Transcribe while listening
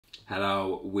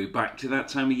Hello, we're back to that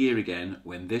time of year again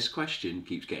when this question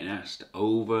keeps getting asked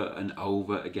over and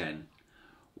over again.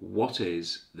 What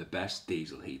is the best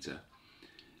diesel heater?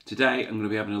 Today I'm going to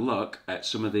be having a look at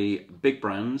some of the big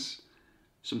brands,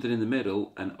 something in the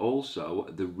middle, and also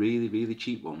the really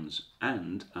cheap ones.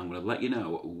 And I'm going to let you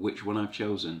know which one I've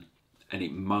chosen, and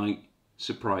it might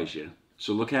surprise you.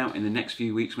 So look out in the next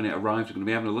few weeks when it arrives. We're going to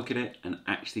be having a look at it and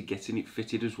actually getting it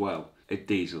fitted as well. A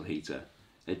diesel heater.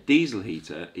 A diesel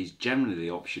heater is generally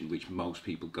the option which most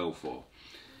people go for.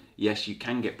 Yes, you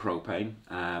can get propane.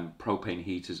 Propane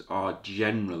heaters are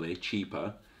generally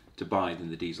cheaper to buy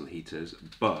than the diesel heaters,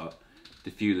 but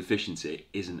the fuel efficiency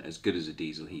isn't as good as a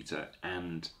diesel heater,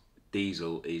 and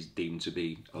diesel is deemed to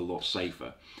be a lot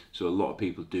safer. So a lot of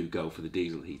people do go for the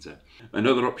diesel heater.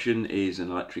 Another option is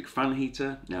an electric fan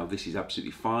heater. Now this is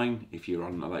absolutely fine. If you're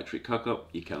on an electric hookup,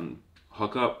 you can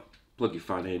hook up, plug your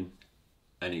fan in,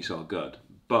 and it's all good.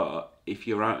 But if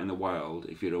you're out in the wild,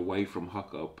 if you're away from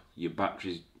hookup, your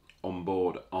batteries on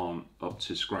board aren't up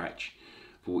to scratch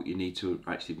for what you need to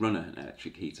actually run an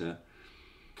electric heater,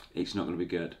 it's not going to be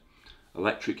good.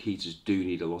 Electric heaters do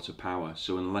need a lot of power,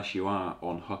 so unless you are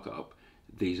on hookup,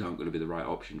 these aren't going to be the right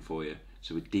option for you.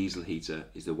 So a diesel heater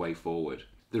is the way forward.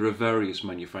 There are various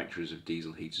manufacturers of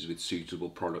diesel heaters with suitable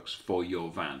products for your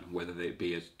van, whether they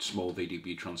be a small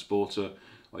VW transporter,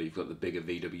 or you've got the bigger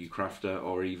VW crafter,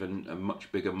 or even a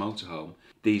much bigger motorhome.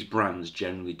 These brands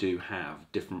generally do have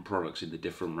different products in the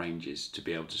different ranges to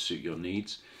be able to suit your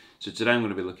needs. So today I'm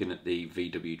going to be looking at the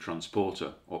VW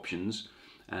transporter options,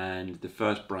 and the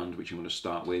first brand which I'm going to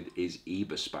start with is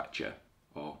Eberspacher,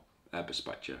 or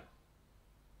Eberspacher.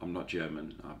 I'm not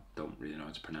German, I don't really know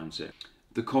how to pronounce it.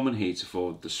 The common heater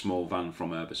for the small van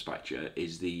from Eberspacher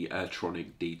is the Airtronic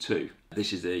D2.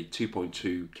 This is a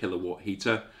 2.2 kilowatt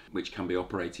heater which can be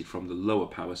operated from the lower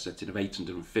power setting of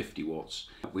 850 watts,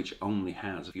 which only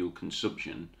has a fuel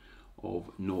consumption of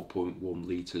 0.1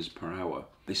 litres per hour.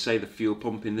 They say the fuel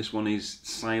pump in this one is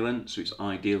silent, so it's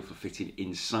ideal for fitting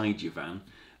inside your van.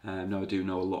 Now I do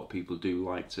know a lot of people do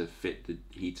like to fit the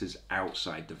heaters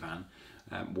outside the van.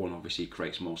 One, obviously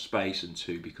creates more space, and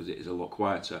two, because it is a lot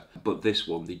quieter. But this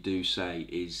one, they do say,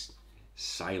 is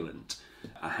silent.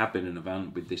 I have been in a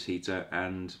van with this heater,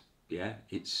 and yeah,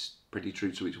 it's pretty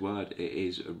true to its word. It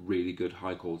is a really good,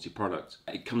 high quality product.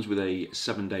 It comes with a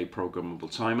 7-day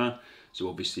programmable timer, so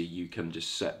obviously you can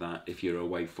just set that. If you're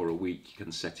away for a week, you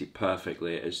can set it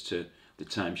perfectly as to the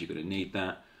times you're going to need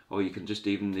that. Or you can just,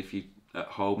 even if you're at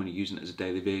home and you're using it as a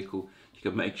daily vehicle, you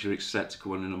can make sure it's set to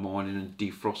go on in the morning and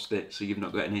defrost it so you've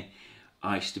not got any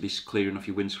ice to be clearing off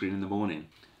your windscreen in the morning.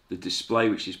 The display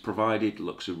which is provided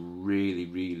looks a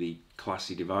really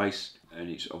classy device, and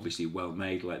it's obviously well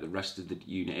made like the rest of the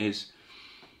unit is.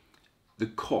 The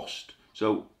cost.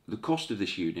 So the cost of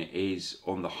this unit is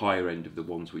on the higher end of the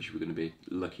ones which we're going to be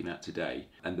looking at today,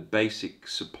 and the basic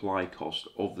supply cost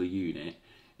of the unit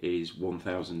is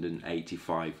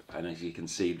 $1,085, and as you can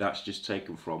see, that's just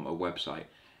taken from a website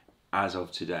as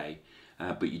of today.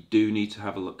 But you do need to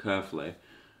have a look carefully,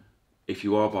 if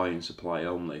you are buying supply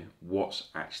only, what's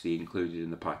actually included in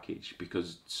the package,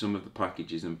 because some of the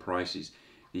packages and prices,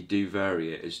 they do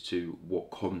vary as to what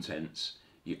contents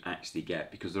you actually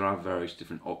get, because there are various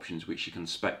different options which you can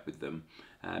spec with them.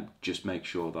 Just make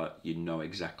sure that you know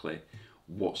exactly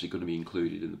what's going to be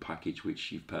included in the package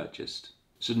which you've purchased.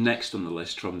 So next on the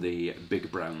list from the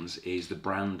big brands is the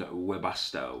brand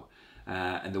Webasto.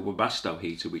 And the Webasto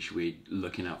heater which we're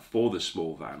looking at for the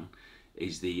small van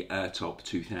is the Airtop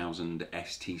 2000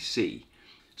 STC.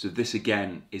 So this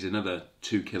again is another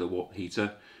 2 kilowatt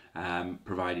heater,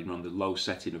 provided on the low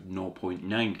setting of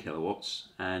 0.9 kilowatts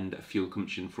and a fuel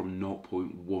consumption from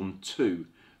 0.12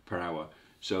 per hour.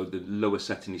 So the lower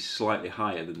setting is slightly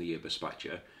higher than the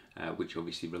Eberspacher, which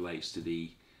obviously relates to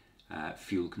the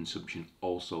fuel consumption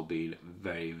also being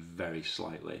very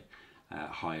slightly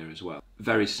higher as well.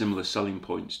 Very similar selling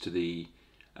points to the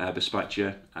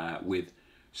Eberspacher, with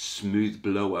smooth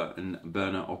blower and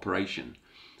burner operation.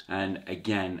 And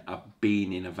again, I've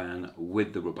been in a van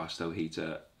with the Webasto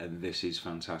heater, and this is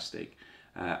fantastic.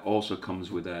 Also comes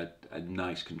with a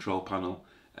nice control panel,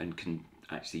 and can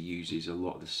actually uses a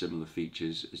lot of the similar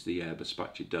features as the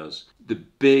Eberspacher does. The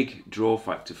big draw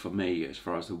factor for me, as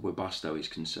far as the Webasto is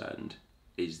concerned,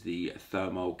 is the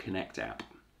Thermo Connect app.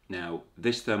 Now,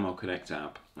 this Thermo Connect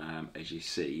app, as you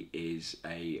see, is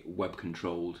a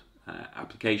web-controlled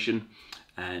application,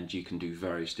 and you can do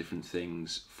various different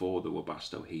things for the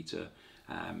Webasto heater,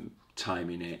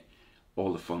 timing it,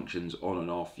 all the functions on and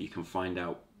off. You can find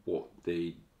out what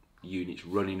the unit's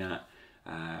running at,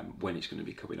 when it's going to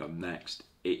be coming on next.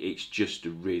 it's just a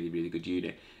really, really good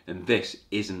unit. And this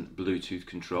isn't Bluetooth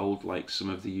controlled like some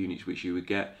of the units which you would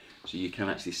get. So you can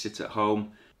actually sit at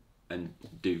home and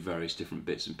do various different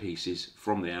bits and pieces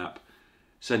from the app,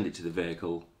 send it to the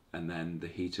vehicle, and then the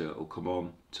heater will come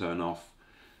on, turn off,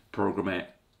 program it,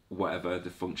 whatever the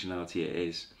functionality it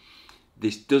is.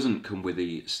 This doesn't come with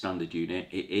the standard unit,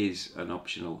 it is an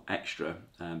optional extra,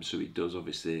 so it does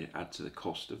obviously add to the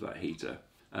cost of that heater.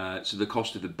 So the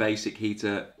cost of the basic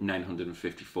heater,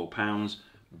 £954,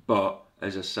 but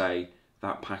as I say,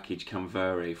 that package can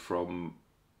vary from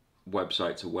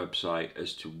website to website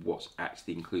as to what's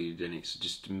actually included in it. So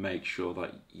just to make sure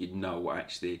that you know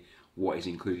what is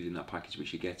included in that package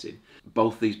which you're getting.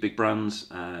 Both these big brands,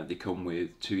 they come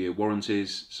with 2-year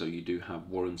warranties, so you do have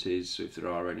warranties. So if there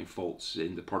are any faults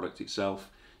in the product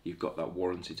itself, you've got that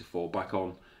warranty to fall back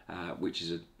on, which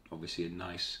is obviously a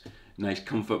nice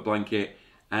comfort blanket.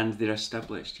 And they're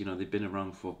established, you know, they've been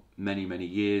around for many, many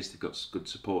years. They've got good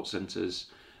support centres,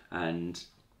 and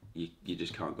you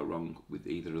just can't go wrong with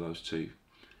either of those two.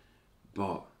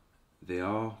 But they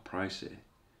are pricey.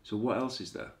 So what else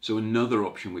is there? So another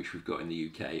option which we've got in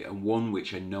the UK, and one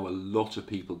which I know a lot of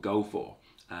people go for,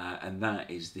 and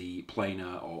that is the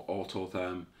Planar or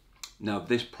Autoterm. Now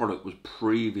this product was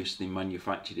previously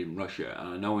manufactured in Russia, and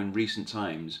I know in recent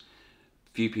times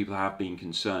few people have been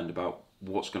concerned about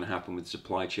what's going to happen with the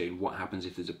supply chain. What happens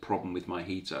if there's a problem with my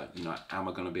heater? You know, am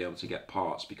I going to be able to get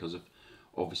parts because of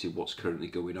obviously what's currently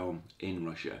going on in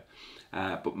Russia?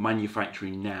 But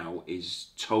manufacturing now is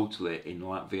totally in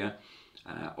Latvia.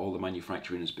 All the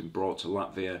manufacturing has been brought to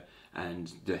Latvia,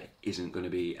 and there isn't going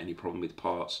to be any problem with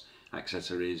parts,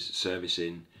 accessories,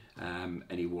 servicing,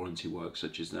 any warranty work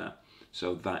such as that.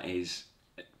 So that is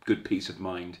a good peace of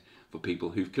mind for people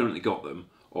who've currently got them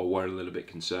or were a little bit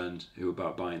concerned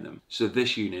about buying them. So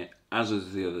this unit, as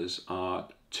is the others, are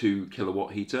 2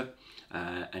 kilowatt heater,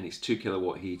 and it's 2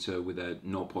 kilowatt heater with a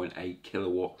 0.8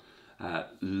 kilowatt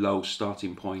low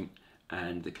starting point,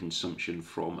 and the consumption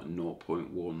from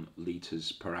 0.1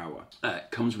 litres per hour.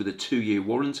 It comes with a 2-year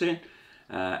warranty,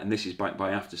 and this is backed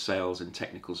by after sales and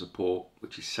technical support,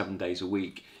 which is 7 days a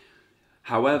week.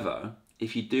 However,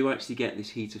 if you do actually get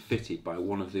this heater fitted by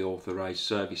one of the authorised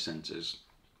service centres,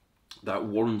 that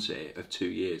warranty of 2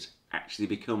 years actually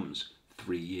becomes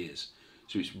 3 years.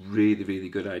 So it's really, really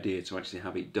good idea to actually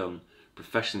have it done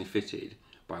professionally fitted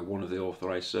by one of the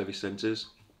authorised service centres,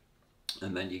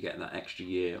 and then you get that extra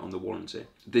year on the warranty.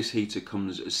 This heater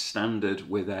comes as standard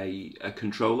with a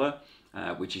controller,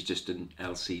 which is just an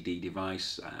LCD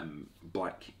device,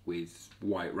 black with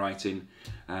white writing.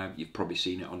 You've probably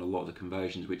seen it on a lot of the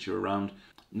conversions which are around.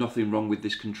 Nothing wrong with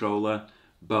this controller,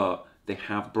 but they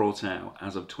have brought out,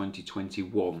 as of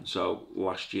 2021, so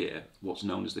last year, what's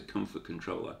known as the Comfort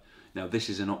Controller. Now this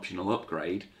is an optional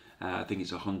upgrade. I think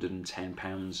it's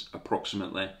 £110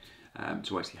 approximately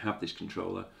to actually have this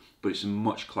controller, but it's a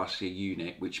much classier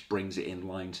unit which brings it in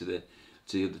line to the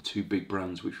other 2 big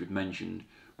brands which we've mentioned.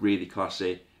 Really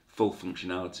classy, full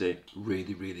functionality,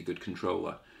 really, really good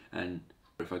controller. And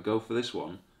if I go for this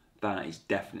one, that is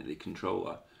definitely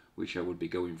controller which I would be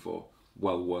going for.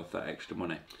 Well worth that extra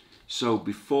money. So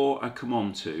before I come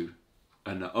on to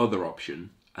another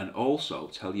option, and also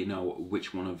tell you now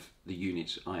which one of the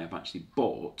units I have actually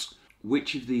bought,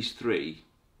 which of these 3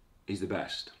 is the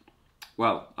best?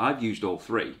 Well, I've used all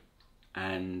 3,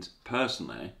 and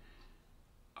personally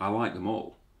I like them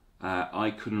all.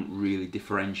 I couldn't really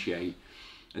differentiate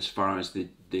as far as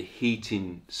the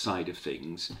heating side of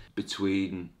things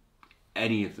between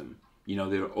any of them. You know,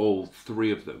 they're all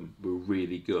 3 of them were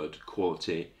really good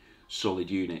quality, solid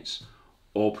units,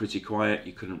 all pretty quiet.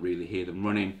 You couldn't really hear them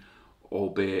running,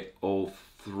 albeit all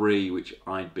 3 which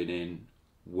I'd been in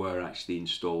were actually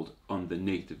installed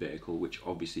underneath the vehicle, which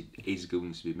obviously is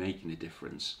going to be making a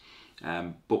difference.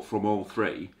 But from all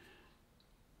 3,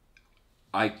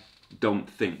 I don't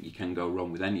think you can go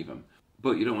wrong with any of them.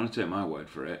 But you don't want to take my word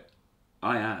for it.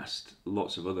 I asked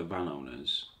lots of other van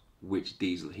owners which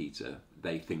diesel heater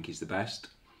they think is the best,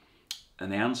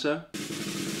 and the answer,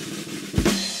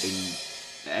 in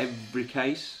every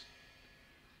case,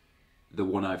 the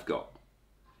one I've got.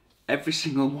 Every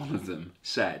single one of them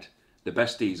said the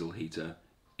best diesel heater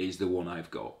is the one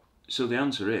I've got. So the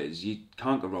answer is you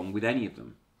can't go wrong with any of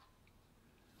them.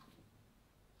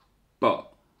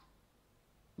 But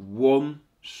one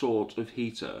sort of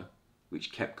heater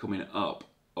which kept coming up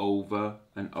over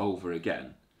and over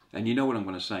again, and you know what I'm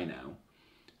going to say now,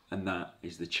 and that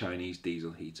is the Chinese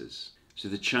diesel heaters. So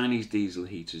the Chinese diesel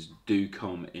heaters do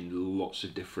come in lots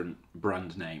of different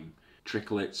brand name.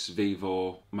 Triclicks,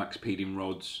 Vevor,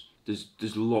 Maxpeedingrods.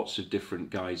 There's lots of different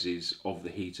guises of the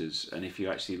heaters, and if you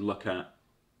actually look at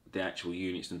the actual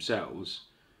units themselves,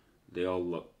 they all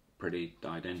look pretty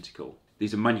identical.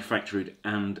 These are manufactured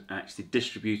and actually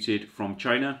distributed from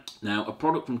China. Now, a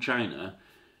product from China,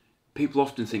 people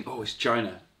often think, oh, it's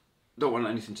China, don't want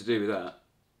anything to do with that.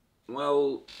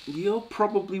 Well, you're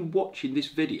probably watching this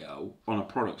video on a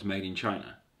product made in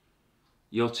China.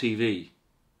 Your TV,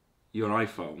 your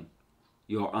iPhone,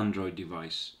 your Android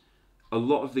device, a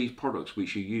lot of these products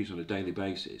which you use on a daily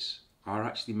basis are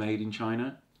actually made in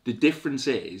China. The difference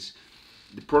is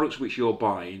the products which you're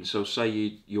buying, so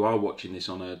say you are watching this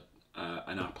on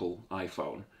an Apple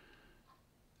iPhone,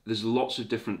 there's lots of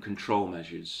different control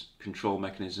measures, control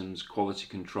mechanisms, quality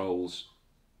controls.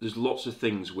 There's lots of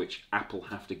things which Apple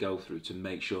have to go through to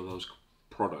make sure those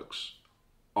products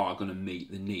are going to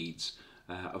meet the needs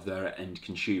of their end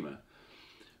consumer.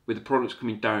 With the products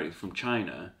coming directly from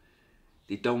China,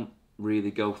 they don't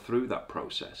really go through that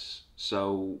process.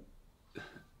 So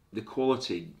the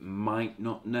quality might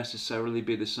not necessarily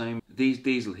be the same. These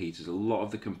diesel heaters, a lot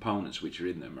of the components which are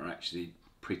in them are actually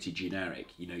pretty generic.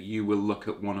 You know, you will look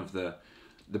at one of the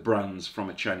brands from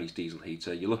a Chinese diesel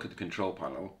heater, you look at the control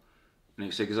panel, and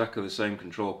it's exactly the same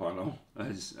control panel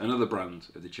as another brand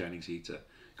of the Chinese heater,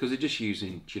 because they're just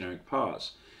using generic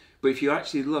parts. But if you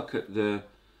actually look at the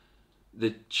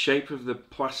shape of the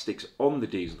plastics on the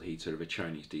diesel heater of a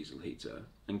Chinese diesel heater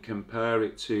and compare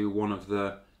it to one of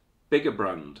the bigger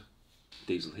brand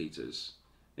diesel heaters,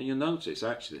 and you'll notice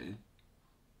actually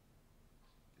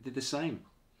they're the same.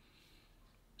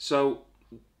 So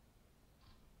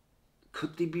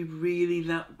could they be really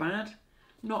that bad?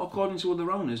 Not according to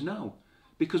other owners, no,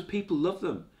 because people love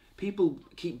them. People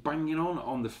keep banging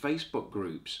on the Facebook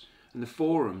groups and the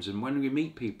forums, and when we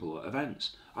meet people at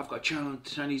events, I've got a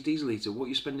Chinese diesel heater, what are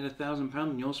you spending £1,000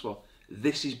 on yours for?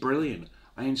 This is brilliant,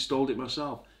 I installed it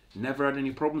myself, never had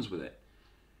any problems with it.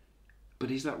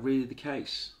 But is that really the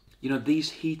case? You know, these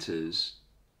heaters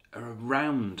are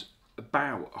around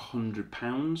about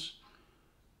 £100.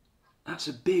 That's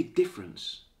a big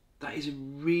difference. That is a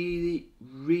really,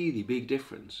 really big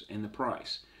difference in the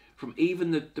price. From even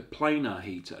the Planar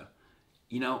heater,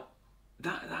 you know,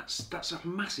 that's a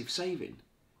massive saving.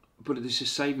 But this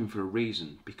is saving for a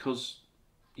reason, because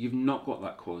you've not got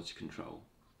that quality control.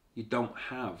 You don't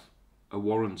have a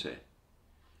warranty.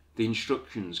 The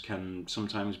instructions can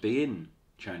sometimes be in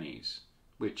Chinese,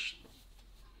 which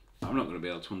I'm not going to be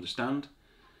able to understand.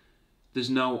 There's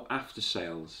no after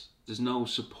sales, there's no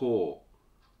support.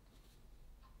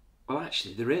 Well,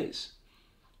 actually there is,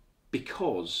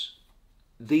 because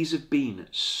these have been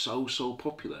so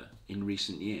popular in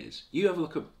recent years. You have a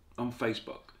look on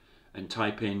Facebook and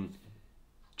type in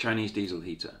Chinese diesel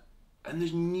heater, and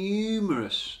there's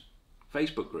numerous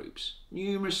Facebook groups,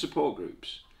 numerous support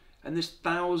groups, and there's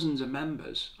thousands of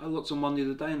members. I looked on one the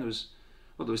other day and there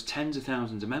was tens of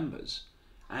thousands of members,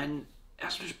 and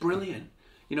that's just brilliant.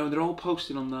 You know, they're all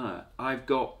posting on there, I've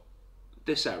got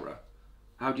this error,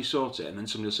 how do you sort it? And then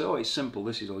somebody will say, oh, it's simple,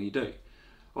 this is all you do.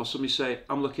 Or somebody say,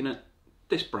 I'm looking at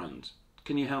this brand,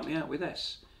 can you help me out with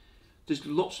this? There's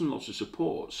lots and lots of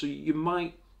support. So you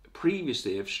might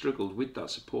previously have struggled with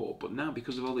that support, but now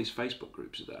because of all these Facebook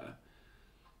groups are there,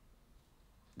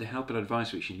 the help and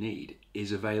advice which you need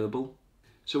is available.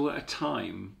 So at a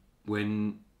time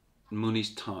when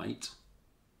money's tight,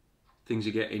 things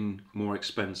are getting more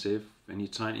expensive, and you're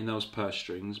tightening those purse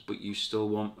strings, but you still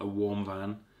want a warm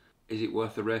van, is it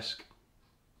worth the risk?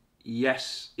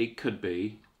 Yes, it could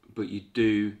be, but you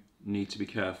do need to be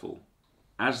careful.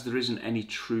 As there isn't any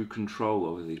true control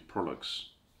over these products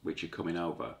which are coming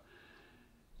over,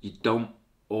 you don't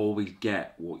always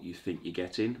get what you think you're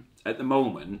getting. At the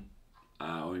moment,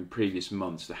 or in previous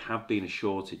months, there have been a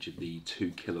shortage of the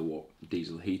 2 kilowatt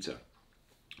diesel heater.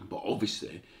 But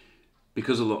obviously,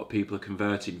 because a lot of people are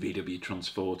converting VW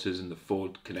Transporters and the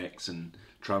Ford Connects and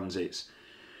Transits,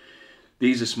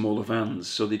 these are smaller vans,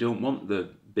 so they don't want the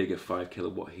bigger 5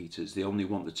 kilowatt heaters, they only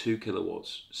want the 2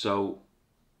 kilowatts. So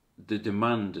the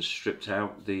demand has stripped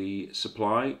out the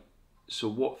supply. So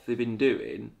what they've been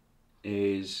doing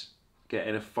is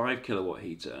getting a 5 kilowatt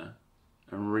heater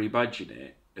and rebadging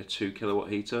it a 2 kilowatt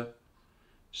heater,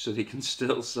 so they can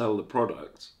still sell the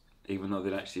product even though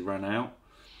they'd actually ran out.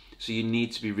 So you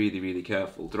need to be really, really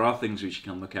careful. There are things which you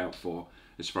can look out for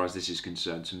as far as this is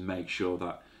concerned to make sure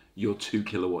that your 2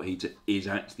 kilowatt heater is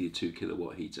actually a 2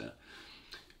 kilowatt heater.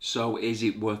 So is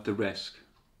it worth the risk?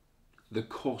 The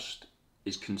cost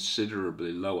is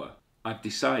considerably lower. I've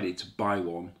decided to buy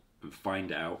one and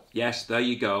find out. Yes, there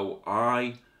you go.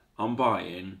 I am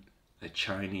buying a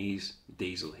Chinese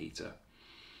diesel heater.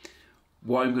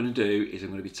 What I'm going to do is I'm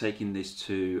going to be taking this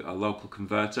to a local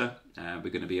converter. We're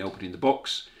going to be opening the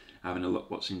box having a look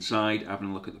what's inside, having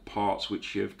a look at the parts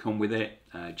which have come with it,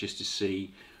 just to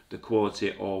see the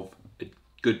quality of a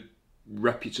good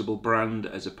reputable brand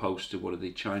as opposed to one of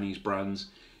the Chinese brands,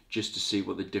 just to see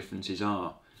what the differences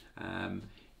are. And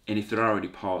if there are any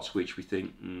parts which we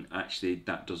think actually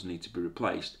that does need to be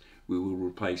replaced, we will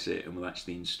replace it and we'll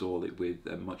actually install it with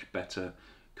a much better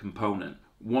component.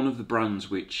 One of the brands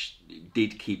which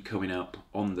did keep coming up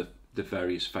on the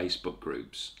various Facebook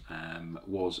groups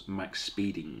was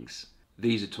Maxpeedingrods.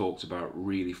 These are talked about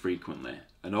really frequently,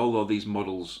 and although these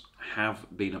models have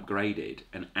been upgraded,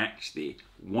 and actually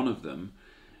one of them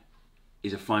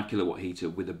is a 5 kilowatt heater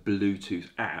with a Bluetooth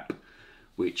app,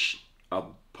 which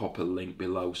I'll pop a link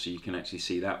below so you can actually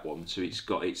see that one. So it's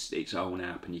got its own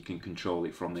app and you can control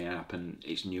it from the app, and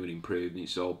it's new and improved and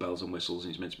it's all bells and whistles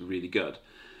and it's meant to be really good.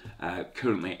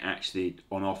 Currently actually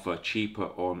on offer, cheaper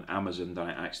on Amazon than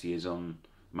it actually is on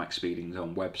Maxpeedingrods'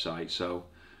 own website, so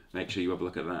make sure you have a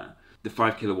look at that. The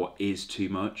 5 kilowatt is too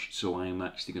much, so I am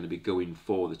actually going to be going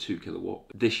for the 2 kilowatt.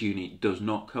 This unit does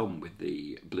not come with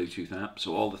the Bluetooth app,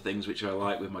 so all the things which I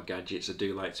like with my gadgets, I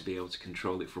do like to be able to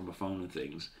control it from my phone and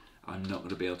things. I'm not going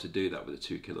to be able to do that with a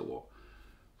 2 kilowatt,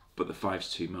 but the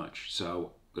 5's too much,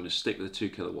 so I'm going to stick with the 2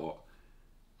 kilowatt,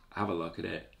 have a look at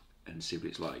it and see what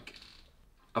it's like.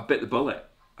 I've bit the bullet.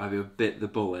 I've bit the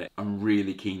bullet. I'm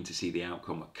really keen to see the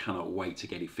outcome. I cannot wait to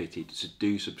get it fitted. So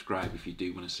do subscribe if you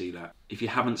do want to see that. If you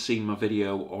haven't seen my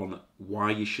video on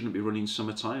why you shouldn't be running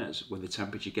summer tyres when the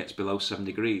temperature gets below 7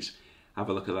 degrees, have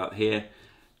a look at that here.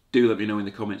 Do let me know in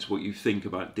the comments what you think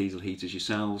about diesel heaters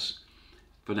yourselves.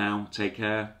 For now, take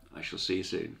care. I shall see you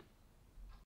soon.